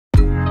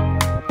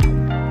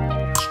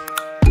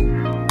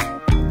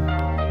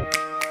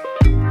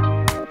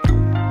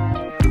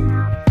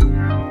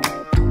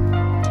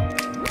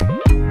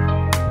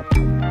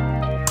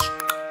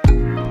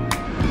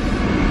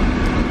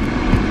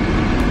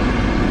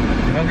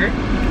younger.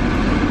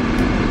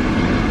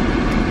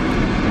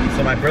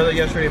 So my brother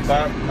yesterday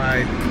bought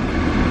my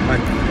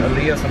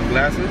Aaliyah some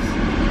glasses.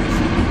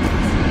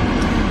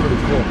 Pretty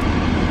cool.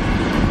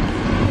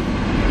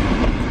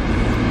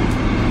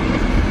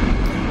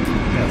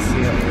 Can't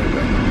see them here,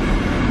 but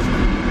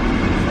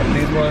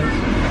these ones.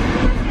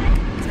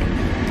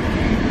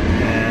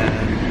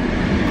 And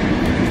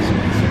these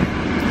ones.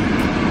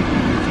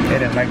 They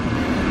didn't like them.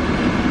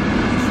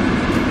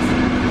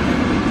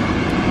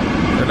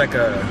 They're like a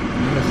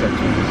unisex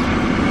ones.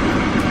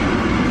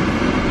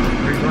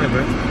 Where are you going,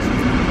 bro?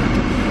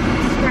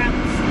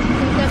 Sprouts.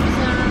 Pick up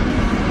some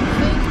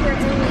food for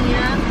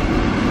Aaliyah.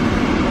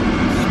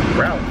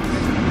 Sprouts.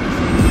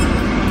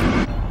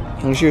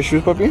 Can you see your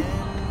shoes, puppy?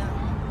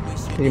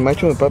 Can you match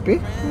them with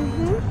puppy?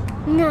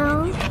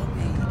 No.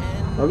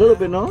 A little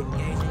bit, no?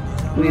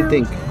 What do you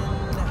think?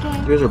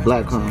 Okay. Yours are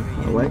black, huh?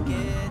 Or white?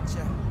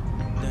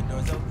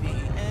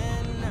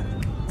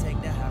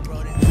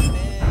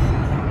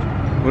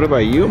 What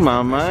about you,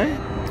 mama?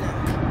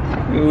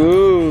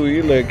 Ooh,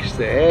 you look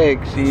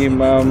sexy,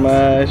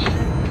 mama.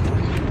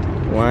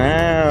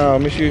 Wow,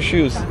 let me see your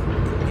shoes.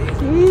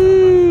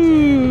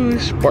 Ooh,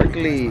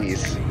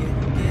 sparklies.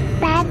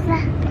 Papa.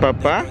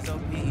 Papa?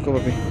 Go,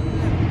 puppy.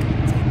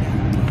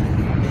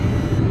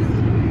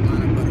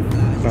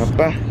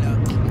 Papa.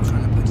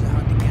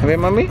 A ver,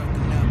 mami.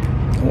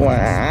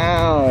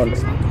 Wow.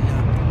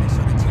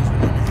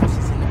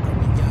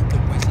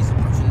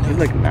 You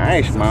look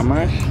nice,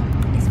 mamas.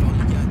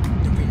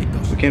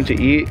 We came to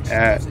eat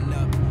at,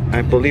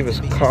 I believe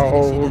it's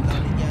called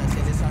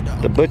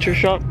the Butcher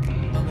Shop.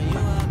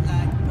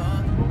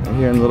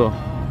 Here in the little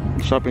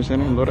shopping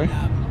center in Lore.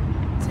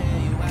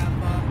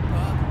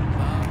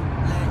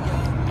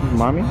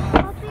 Mommy?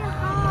 Bobby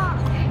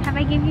hot. Have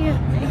I give you your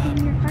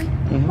card?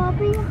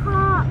 Bobby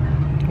hot.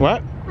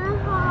 What? I'm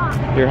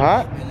hot. You're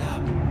hot?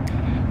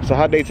 It's a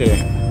hot day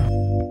today.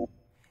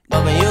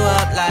 Open you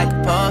up like a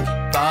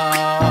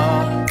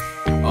Pokeball.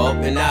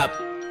 Open up,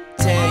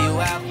 tear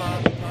you out.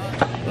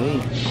 Hey,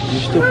 you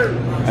still,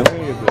 I'm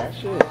wearing your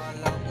glasses.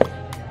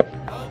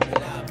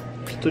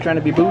 Still trying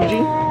to be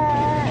bougie?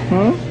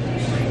 Huh?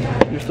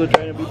 You're still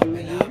trying to be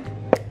bougie?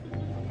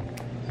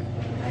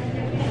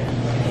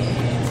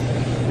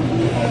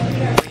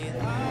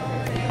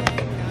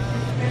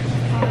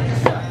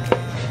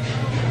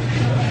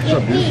 What's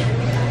up, dude?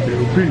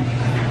 Little Pete.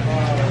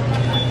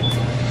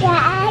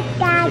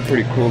 It's a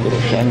pretty cool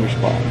little shiner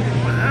spot.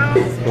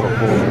 Little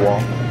hole in the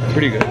wall.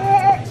 Pretty good.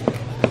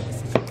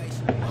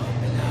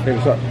 Hey,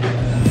 what's up?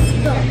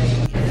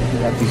 We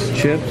got these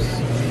chips.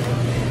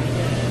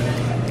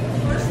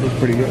 Look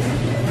pretty good.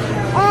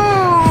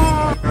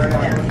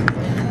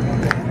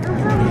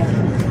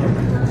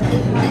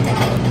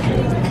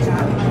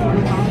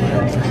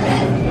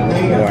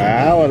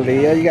 Wow,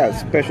 Aaliyah, you got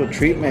special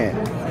treatment.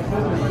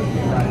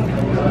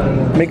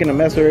 Making a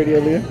mess already,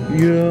 Aaliyah?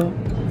 Yeah.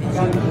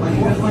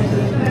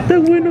 The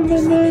winner,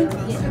 mama.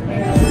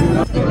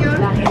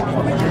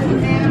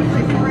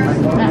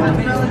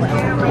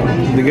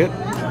 Is it good?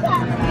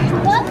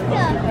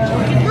 Vodka.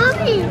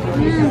 Mommy.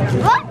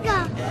 Vodka.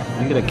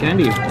 You get a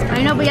candy. I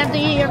know, but you have to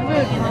eat your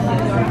food.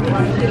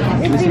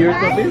 Can you see yours,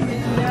 puppy?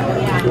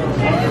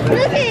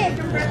 Look it.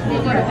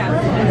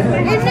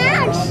 It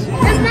matches.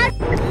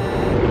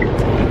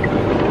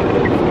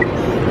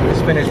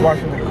 Just finished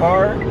washing the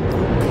car.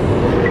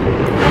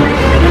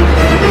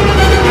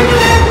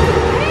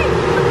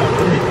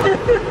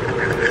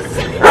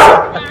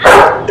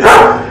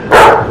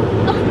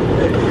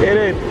 Get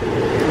it.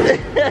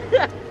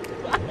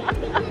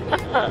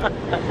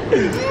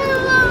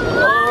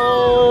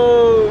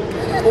 Oh,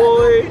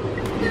 boy.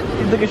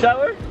 You took a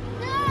shower?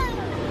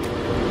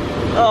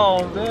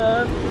 Oh,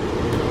 man.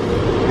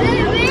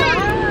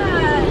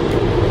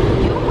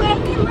 You wet,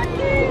 look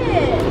at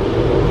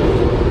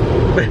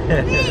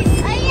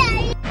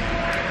it.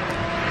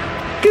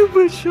 Good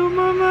was your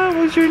mama.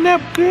 Was your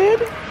nap good?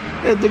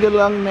 You took a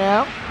long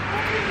nap.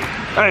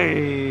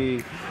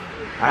 Hey.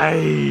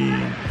 Hey.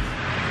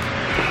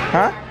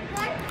 Huh?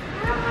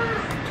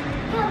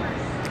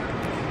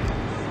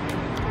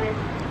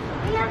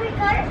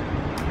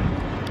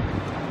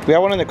 We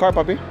have one in the car,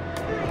 puppy.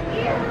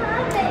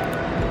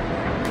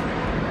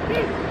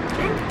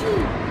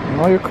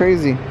 Oh, you're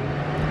crazy.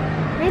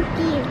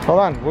 Hold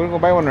on, we're gonna go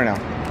buy one right now.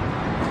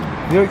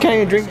 You can't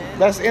even drink.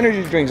 That's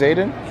energy drinks,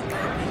 Aiden.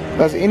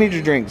 That's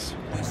energy drinks.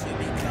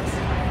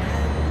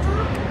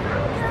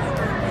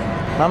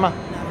 Mama,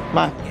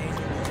 ma.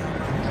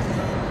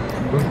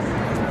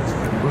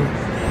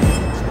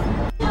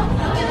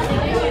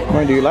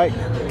 What do you like?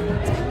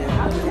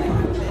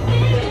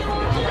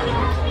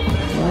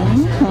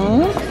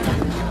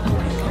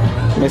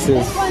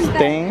 Mrs.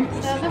 Sting.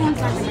 The other ones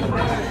aren't good.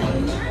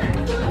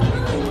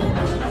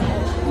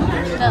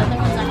 The other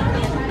ones aren't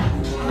good.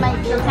 Like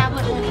the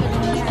tablet will be in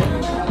here.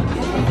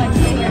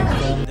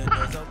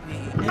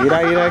 Mira,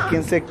 mira,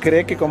 ¿quién se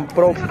cree que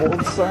compró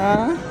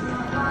bolsa?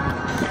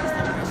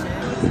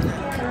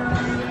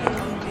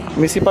 Let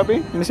me see,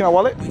 papi. Let me see my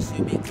wallet.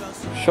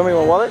 Show me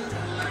my wallet.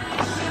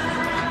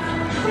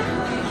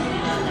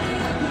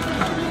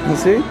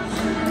 Let's see.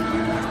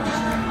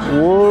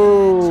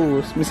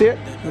 Whoa. Let me see it.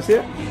 Let me see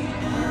it.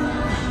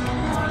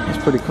 It's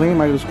pretty clean.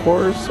 Michael's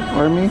Kors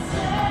Army.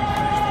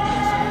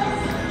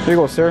 Here you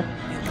go, sir.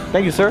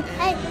 Thank you, sir.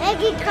 Hey,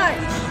 eggy cart.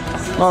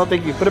 Oh,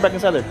 thank you. Put it back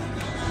inside there.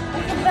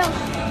 Okay, bro.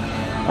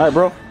 All right,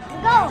 bro.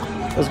 Go.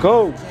 Let's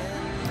go.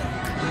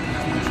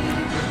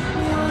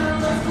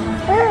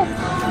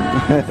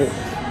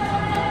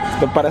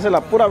 Te parece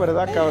la pura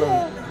verdad,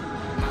 cabrón.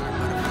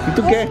 ¿Y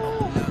tú qué?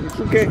 ¿Y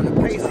tú qué?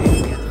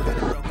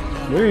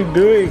 What are you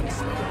doing?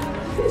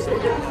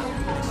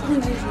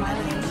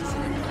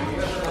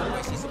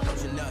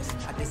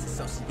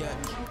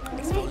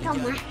 Look at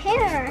my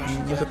hair.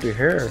 Look at your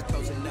hair.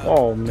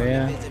 Oh,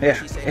 man. Yeah,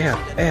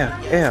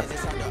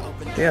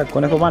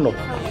 conejo malo.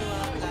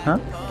 Huh?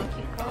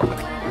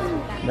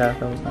 That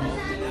was nice.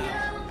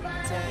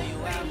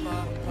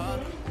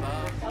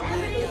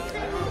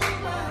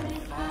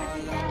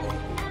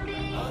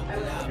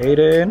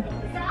 Aiden.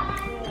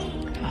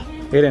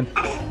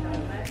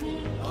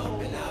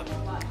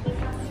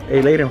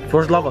 Hey, Aiden,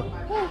 first lava.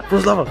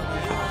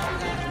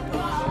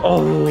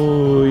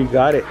 Oh, you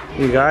got it.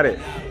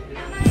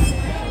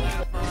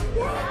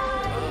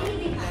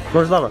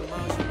 First lava.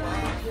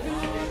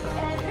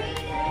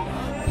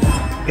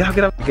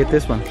 Get up. Get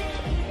this one.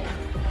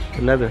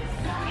 The leather.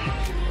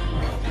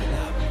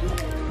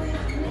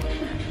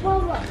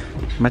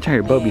 Imagine how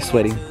your butt be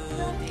sweating.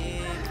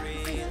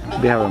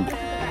 Be having.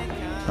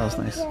 That was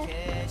nice.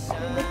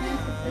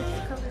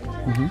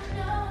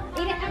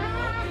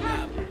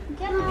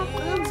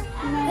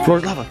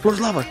 Floor's lava.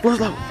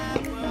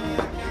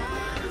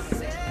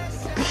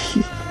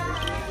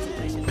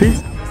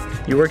 Peace.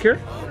 You work here?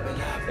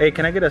 Hey,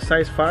 can I get a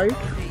size 5?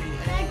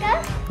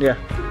 Yeah.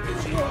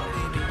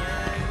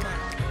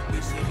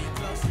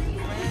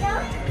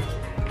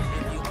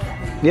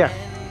 Yeah.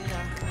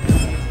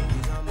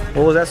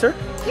 What was that, sir?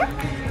 Yeah.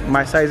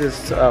 My size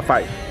is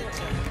 5.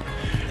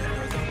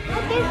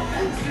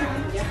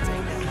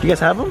 You guys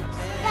have them?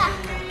 Yeah.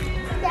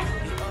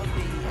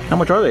 How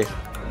much are they?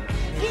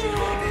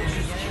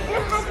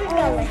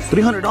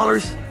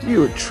 $300?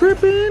 You were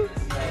tripping?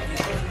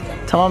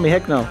 Tell mommy,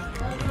 heck no.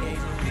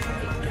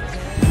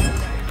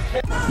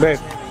 Babe,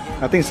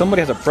 I think somebody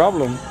has a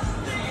problem.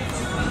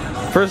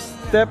 First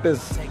step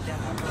is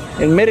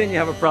admitting you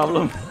have a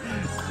problem.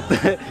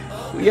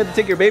 You have to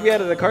take your baby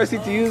out of the car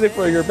seat to use it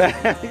for your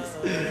bags.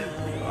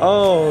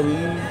 Oh,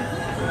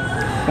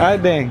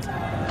 god dang.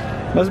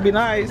 Must be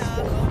nice.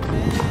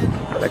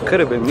 That could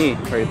have been me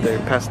right there,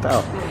 passed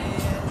out.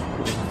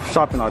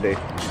 Shopping all day.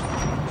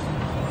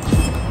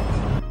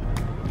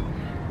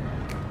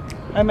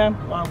 Hi ma'am,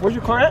 where's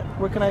your car at?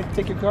 Where can I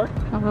take your car?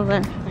 Over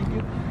there. Thank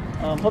you.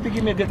 Hope you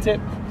give me a good tip.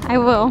 I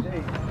will.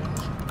 Hey.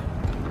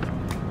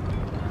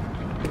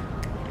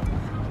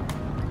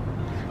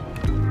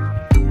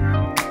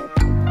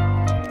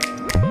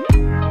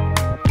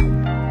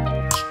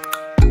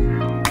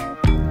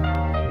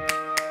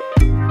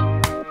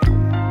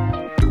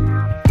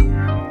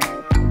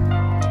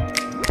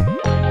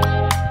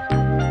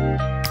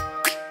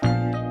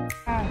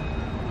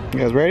 You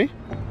guys ready?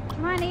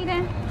 Come on,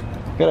 Aiden.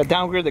 Gotta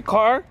downgrade the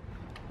car.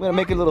 We're gonna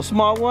make it a little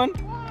small one.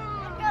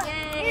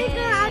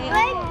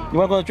 You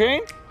wanna go on the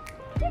train?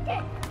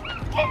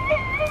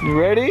 You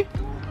ready?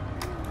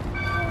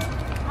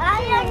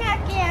 I am not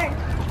scared.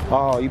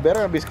 Oh, you better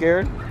not be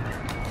scared.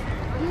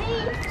 Me?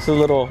 It's a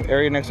little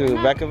area next to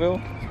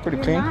Vacaville. It's pretty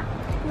clean.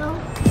 No.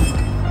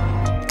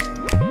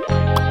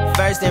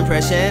 First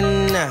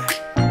impression,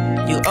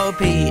 you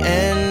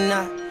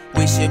OPN.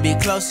 We should be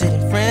closer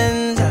than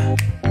friends.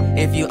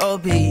 If you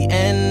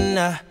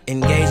OPN,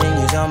 engaging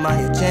you's on my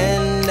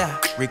agenda.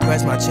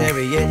 Request my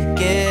chariot,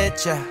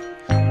 get ya.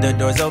 The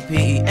door's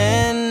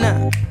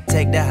OPN.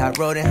 Take that hot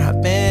road and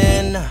hop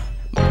in.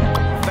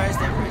 First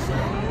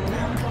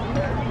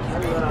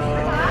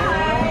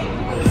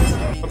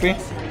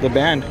impression. The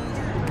band.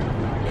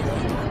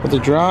 With the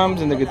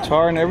drums and the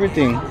guitar and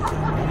everything.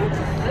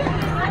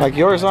 Like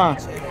yours, huh?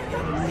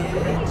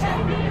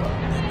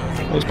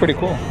 It was pretty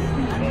cool.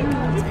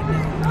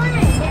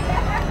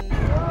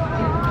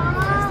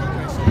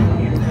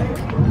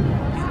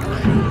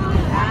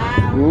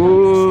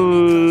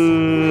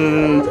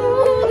 Ooh.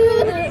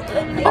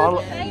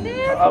 All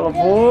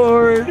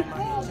aboard.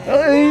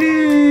 Hey.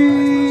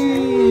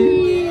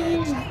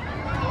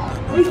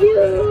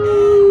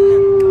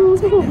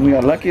 We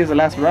got lucky as the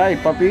last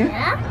ride, puppy.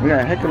 Yeah? We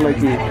got heck of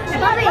lucky.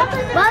 Bobby,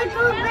 what's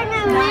going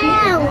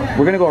on?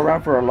 We're gonna go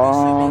around for a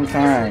long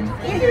time.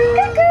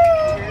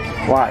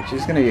 Watch,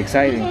 it's gonna be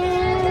exciting.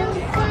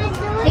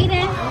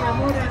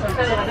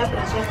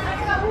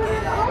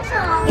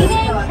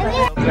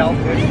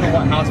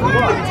 What house we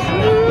want?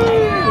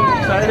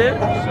 Excited?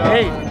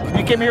 Hey,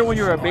 you came here when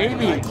you were a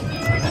baby.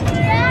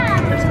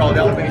 Yeah. It's called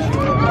elevation.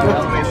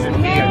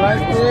 Elevation.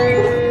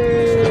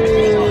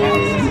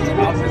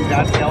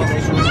 That's the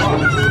elevation we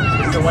want.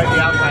 It's the way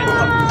the outside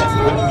looks.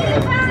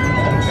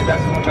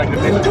 That's what like the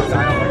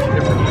inside looks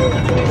different.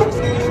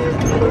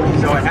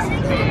 So it has to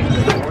be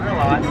the corner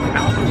lot, the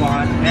house we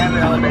want, and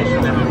the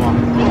elevation that we want.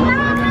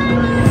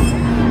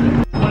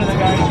 One of the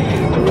guys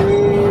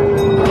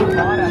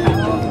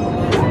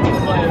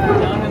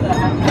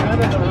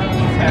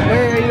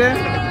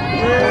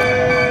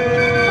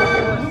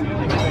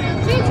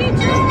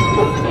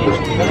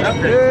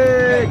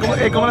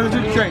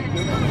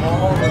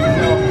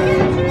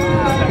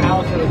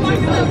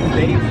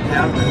Dave's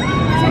down there.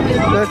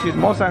 That's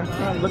chismosa.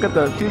 Look at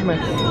the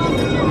achievement.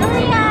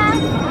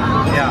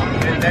 Yeah,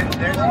 and then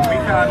we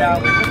found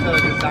out we put the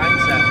design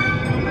center.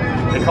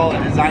 They call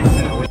it design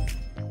center.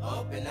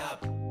 Open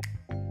up.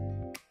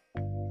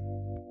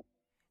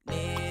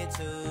 Need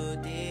to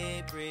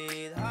deep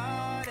breathe,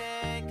 heart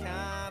and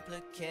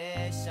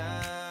complications.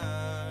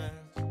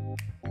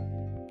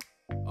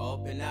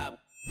 Open up.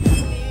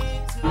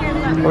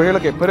 Over here,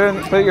 look at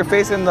put your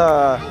face in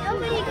the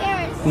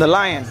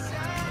lion.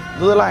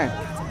 Do the lion.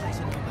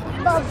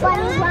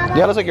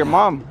 Yeah, looks like your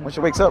mom when she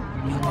wakes up.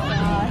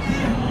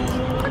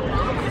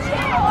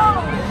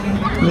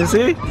 You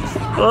see?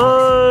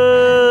 Oh!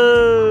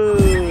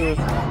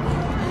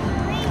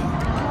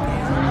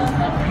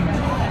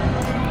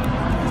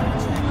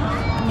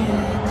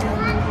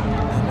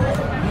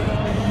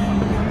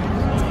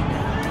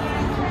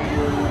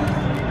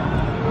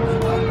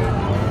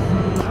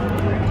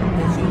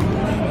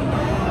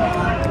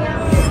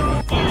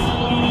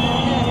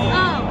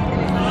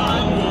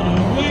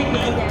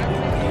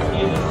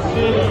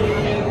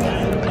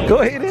 Go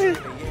ahead.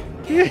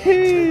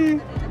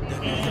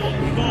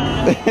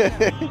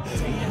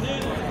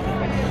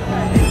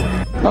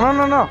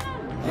 No.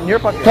 In your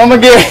pocket. Come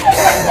again.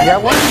 Yeah,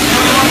 what?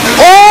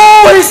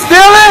 Oh, he's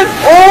stealing!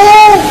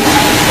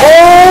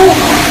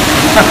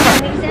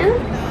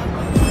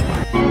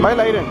 Bye,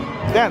 Layden.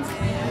 Dance.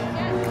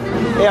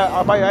 Yeah,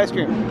 I'll buy you ice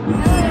cream.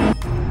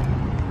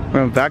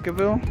 We're in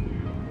Vacaville,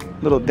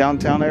 little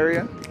downtown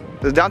area.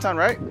 This is downtown,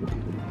 right?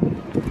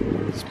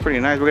 It's pretty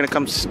nice. We're gonna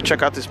come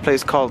check out this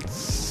place called,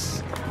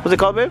 what's it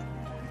called, babe?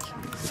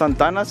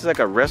 Santana's. It's like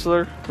a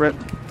wrestler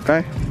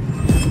guy.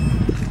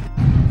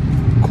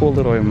 Cool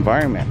little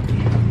environment.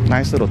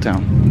 Nice little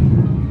town.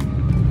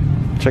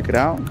 Check it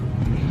out.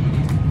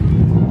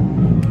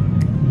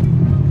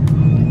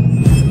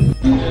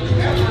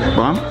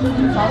 Bomb?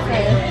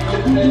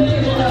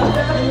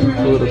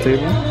 Cool little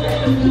table.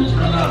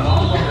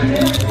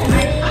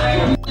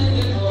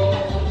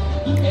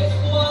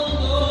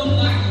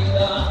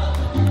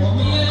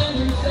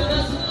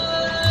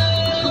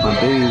 My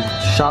baby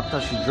shopped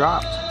till she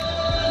dropped.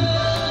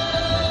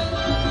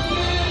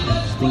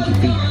 Stinky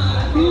feet.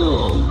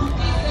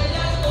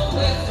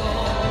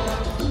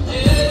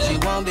 She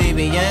won't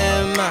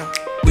BBM.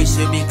 We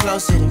should be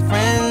closer than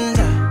friends.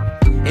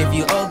 If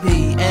you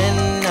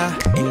OPN,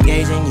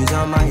 engaging you's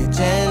on my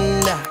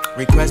agenda.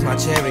 Request my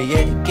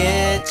chariot to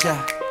get ya.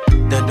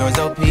 The door's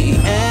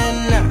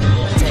OPN.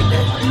 Take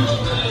that.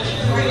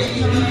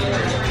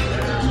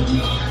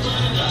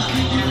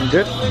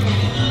 Good.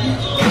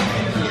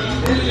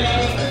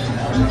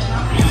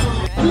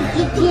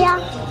 Yeah.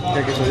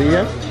 ¿Qué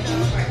quesadilla?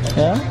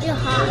 Yeah? You're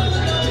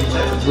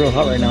hot. Real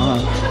hot right now,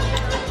 huh?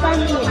 I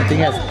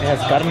think it has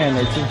carne in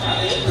there too.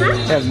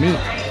 It has meat.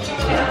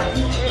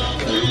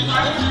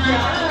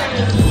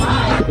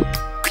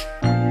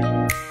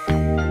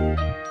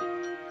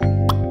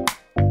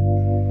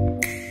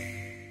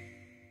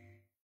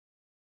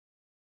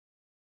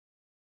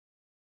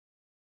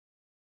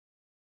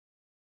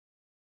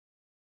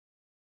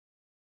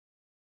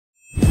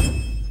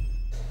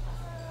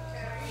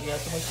 You got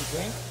so much to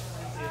drink?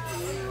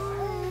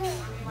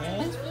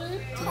 Yeah?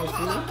 Too much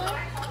food?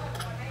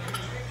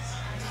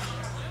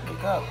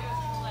 Wake up.